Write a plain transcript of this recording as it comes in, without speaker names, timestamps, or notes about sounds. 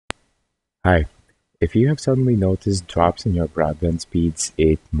Hi. If you have suddenly noticed drops in your broadband speeds,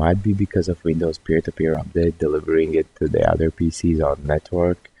 it might be because of Windows peer-to-peer update delivering it to the other PCs on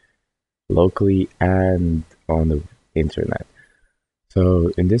network, locally, and on the internet.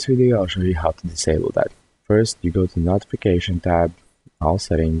 So in this video, I'll show you how to disable that. First, you go to Notification tab, All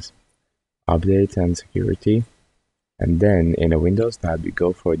Settings, Updates and Security, and then in the Windows tab, you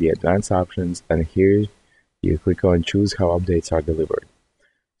go for the Advanced Options, and here you click on Choose How Updates are Delivered.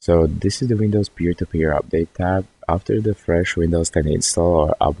 So this is the Windows peer-to-peer update tab. After the fresh Windows 10 install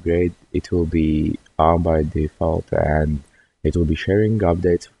or upgrade, it will be on by default and it will be sharing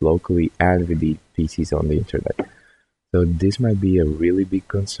updates locally and with the PCs on the internet. So this might be a really big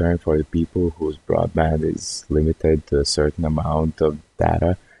concern for the people whose broadband is limited to a certain amount of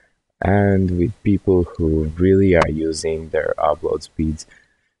data and with people who really are using their upload speeds.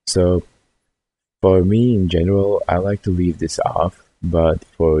 So for me, in general, I like to leave this off, but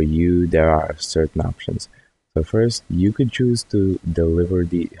for you, there are certain options. So first, you could choose to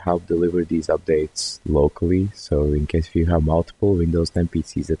help deliver these updates locally. So in case if you have multiple Windows 10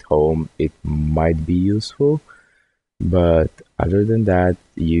 PCs at home, it might be useful. But other than that,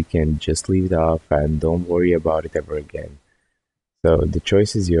 you can just leave it off and don't worry about it ever again. So the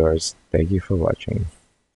choice is yours. Thank you for watching.